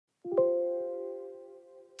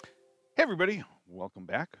Hey everybody, welcome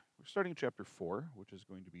back. We're starting chapter 4, which is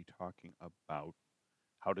going to be talking about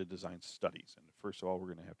how to design studies. And first of all,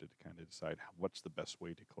 we're going to have to kind of decide what's the best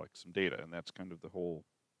way to collect some data. And that's kind of the whole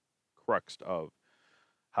crux of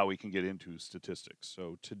how we can get into statistics.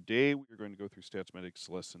 So today we're going to go through Statsmatics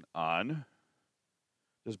lesson on,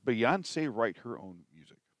 does Beyonce write her own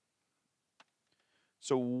music?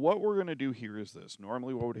 So what we're going to do here is this.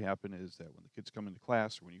 Normally what would happen is that when the kids come into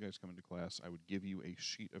class, or when you guys come into class, I would give you a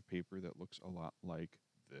sheet of paper that looks a lot like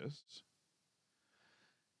this.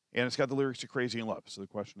 And it's got the lyrics to Crazy in Love. So the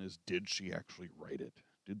question is, did she actually write it?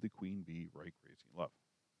 Did the Queen Bee write Crazy in Love?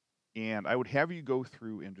 And I would have you go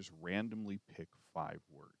through and just randomly pick 5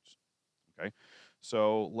 words. Okay?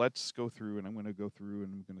 So let's go through, and I'm going to go through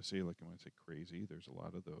and I'm going to say, like, I'm going to say crazy. There's a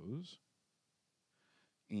lot of those.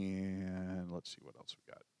 And let's see what else we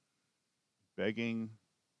got. Begging.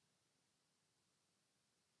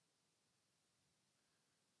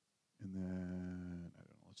 And then, I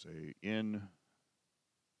don't know, let's say in,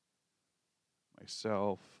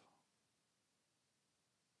 myself,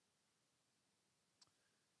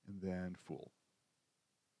 and then fool.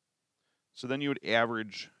 So then you would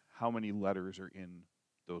average how many letters are in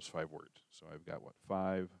those 5 words. So I've got what?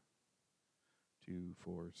 5, 2,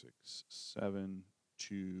 4, 6, 7,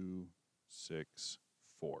 2, 6,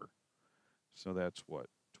 4. So that's what?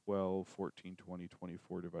 12, 14, 20,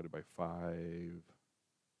 24 divided by 5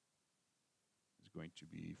 is going to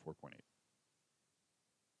be 4.8.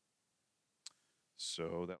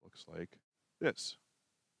 So that looks like this.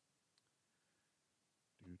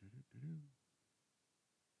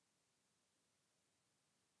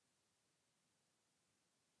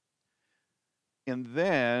 And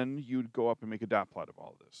then you'd go up and make a dot plot of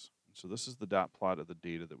all of this. So this is the dot plot of the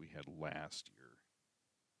data that we had last year.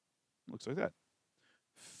 Looks like that.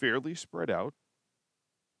 Fairly spread out.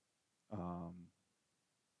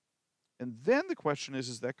 And then the question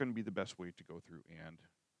is that going to be the best way to go through and,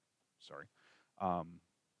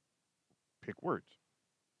 pick words?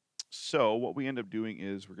 So what we end up doing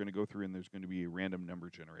is we're going to go through and there's going to be a random number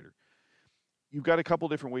generator. You've got a couple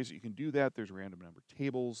different ways that you can do that. There's random number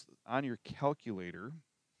tables. On your calculator,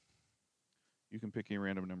 you can pick a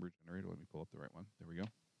random number generator. Let me pull up the right one. There we go.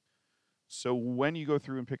 So when you go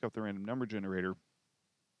through and pick up the random number generator,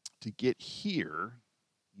 to get here,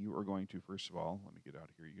 you are going to, first of all, let me get out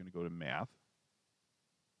of here. You're going to go to math.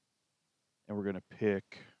 And we're going to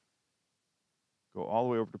go all the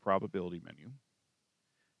way over to probability menu.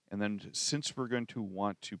 And then since we're going to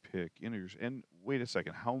want to pick integers, and wait a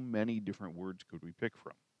second, how many different words could we pick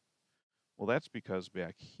from? Well, that's because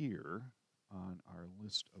back here on our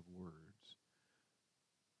list of words,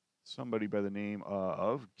 somebody by the name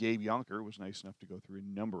of Gabe Yonker was nice enough to go through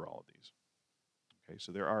and number all of these. Okay,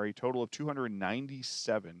 so there are a total of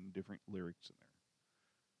 297 different lyrics in there.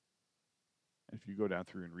 And if you go down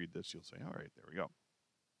through and read this, you'll say, all right, there we go.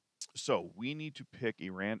 So we need to pick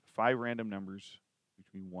 5 random numbers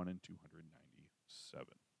between 1 and 297.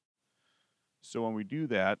 So when we do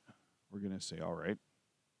that, we're going to say, all right,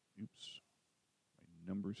 oops, my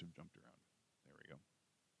numbers have jumped around. There we go.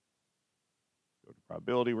 Go to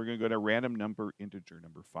probability. We're going to go to random number integer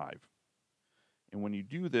number 5. And when you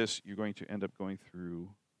do this, you're going to end up going through,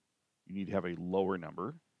 you need to have a lower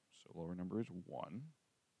number. So lower number is 1.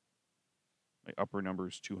 My upper number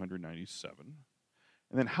is 297.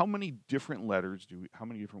 And then how many different words do you want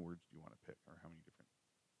to pick, or how many different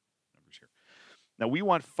numbers here? Now we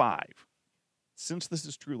want 5. Since this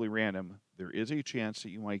is truly random, there is a chance that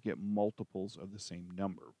you might get multiples of the same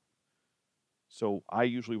number. So I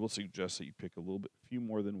usually will suggest that you pick a few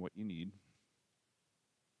more than what you need.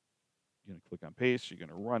 You're going to click on paste, you're going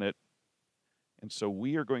to run it. And so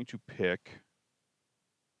we are going to pick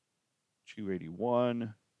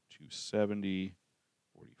 281, 270,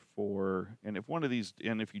 44. And if one of these,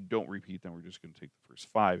 and if you don't repeat, then we're just going to take the first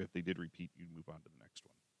 5. If they did repeat, you'd move on to the next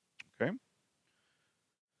one. Okay?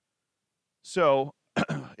 So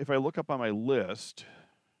if I look up on my list,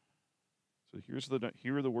 so here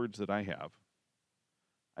are the words that I have.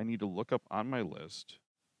 I need to look up on my list.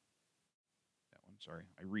 Sorry,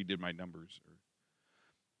 I redid my numbers, or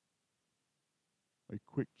my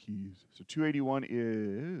quick keys. So 281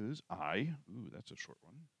 is I. Ooh, that's a short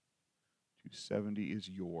one. 270 is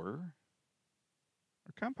your.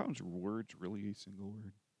 Are compounds words really a single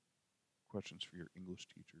word? Questions for your English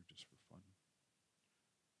teacher, just for fun.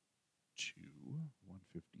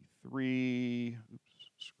 153.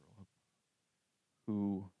 Oops, scroll up.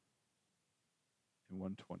 Who. And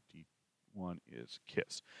 121 is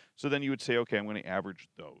kiss. So then you would say, okay, I'm going to average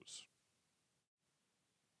those.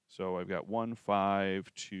 So I've got 1,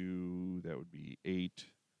 5, 2, that would be 8,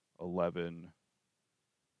 11,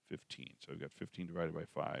 15. So we've got 15 divided by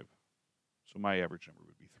 5. So my average number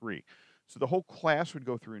would be 3. So the whole class would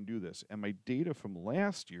go through and do this. And my data from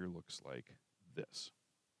last year looks like this.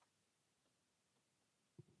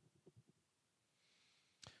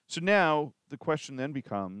 So now the question then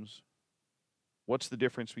becomes, what's the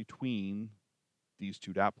difference between these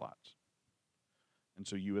two dot plots? And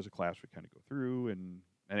so you as a class would kind of go through and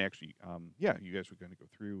actually, yeah, you guys would kind of go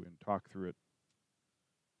through and talk through it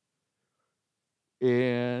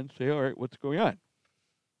and say, all right, what's going on?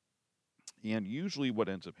 And usually what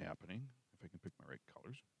ends up happening, if I can pick my right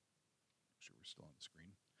colors, make sure we're still on the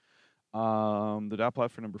screen. The dot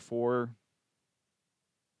plot for number 4,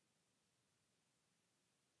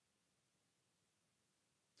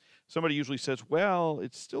 somebody usually says, well,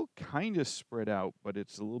 it's still kind of spread out, but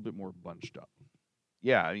it's a little bit more bunched up.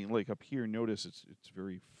 Yeah, I mean, like up here, notice it's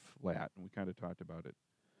very flat, and we kind of talked about it.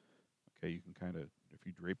 Okay, you can kind of, if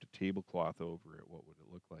you draped a tablecloth over it, what would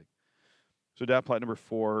it look like? So dot plot number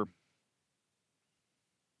 4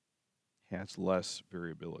 has less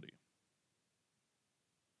variability.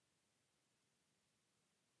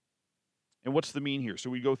 And what's the mean here? So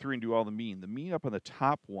we go through and do all the mean. The mean up on the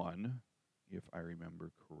top one, if I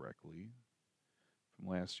remember correctly, from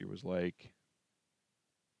last year was like,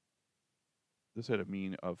 this had a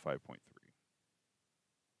mean of 5.3.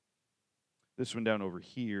 This one down over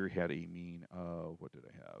here had a mean of, what did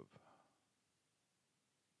I have?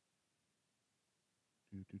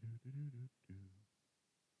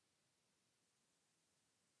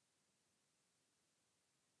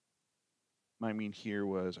 My mean here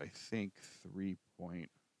was, I think, 3.46.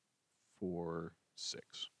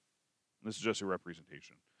 This is just a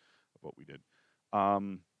representation of what we did.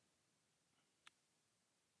 So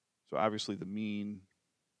obviously the mean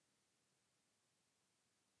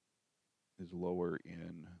is lower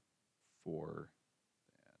in 4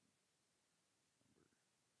 than number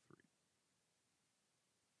 3.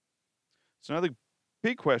 So now the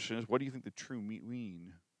big question is, what do you think the true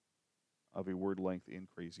mean of a word length in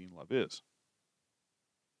Crazy in Love is?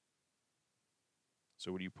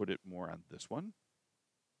 So would you put it more on this one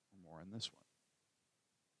or more on this one?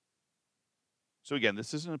 So again,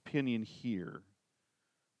 this is an opinion here.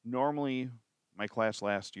 Normally, my class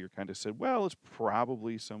last year kind of said, well, it's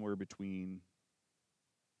probably somewhere between,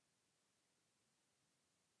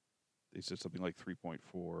 they said something like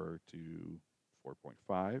 3.4 to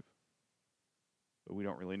 4.5, but we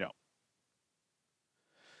don't really know.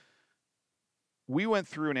 We went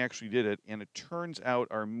through and actually did it, and it turns out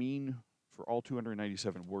our mean for all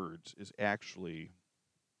 297 words is actually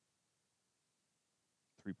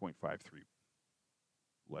 3.53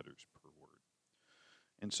 letters per word.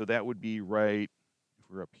 And so that would be right, if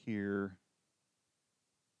we're up here,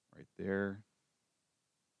 right there.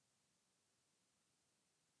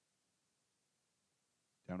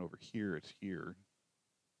 Down over here, it's here.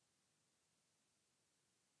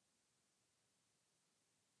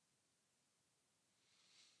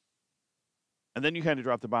 And then you kind of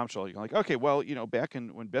drop the bombshell. You're like, okay, well, you know, back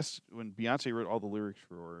in when Beyonce wrote all the lyrics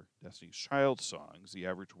for Destiny's Child songs, the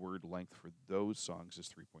average word length for those songs is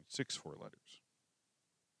 3.64 letters.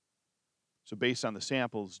 So based on the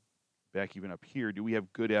samples, back even up here, do we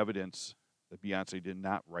have good evidence that Beyonce did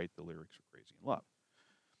not write the lyrics for Crazy in Love?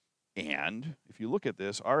 And if you look at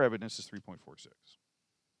this, our evidence is 3.46.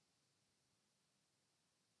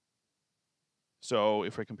 So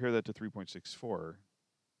if I compare that to 3.64,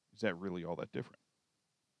 is that really all that different?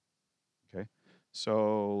 Okay,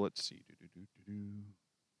 so let's see.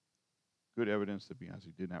 Good evidence that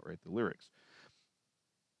Beyonce did not write the lyrics.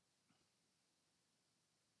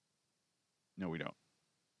 No, we don't.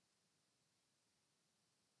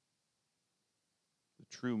 The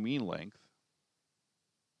true mean length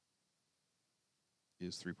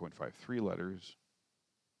is 3.53 letters.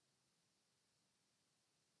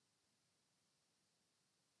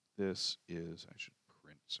 This is, I should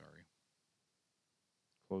print, sorry,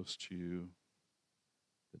 close to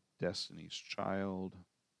the Destiny's Child.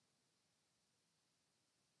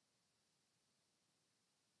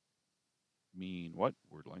 Mean what?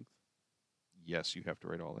 Word length. Yes, you have to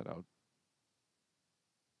write all that out.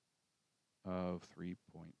 Of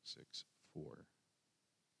 3.64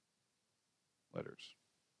 letters.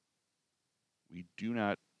 We do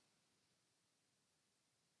not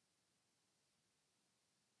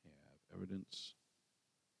have evidence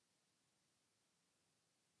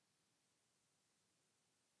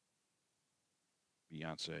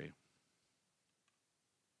Beyonce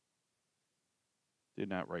did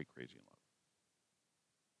not write Crazy in Love.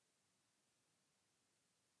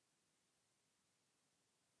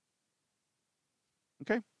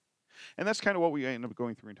 Okay, And that's kind of what we end up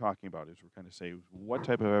going through and talking about is we're kind of saying what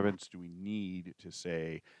type of evidence do we need to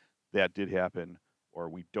say that did happen or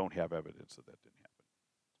we don't have evidence that that didn't happen.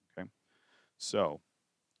 Okay, so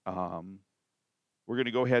we're going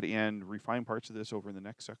to go ahead and refine parts of this over in the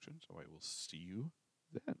next section. So I will see you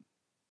then.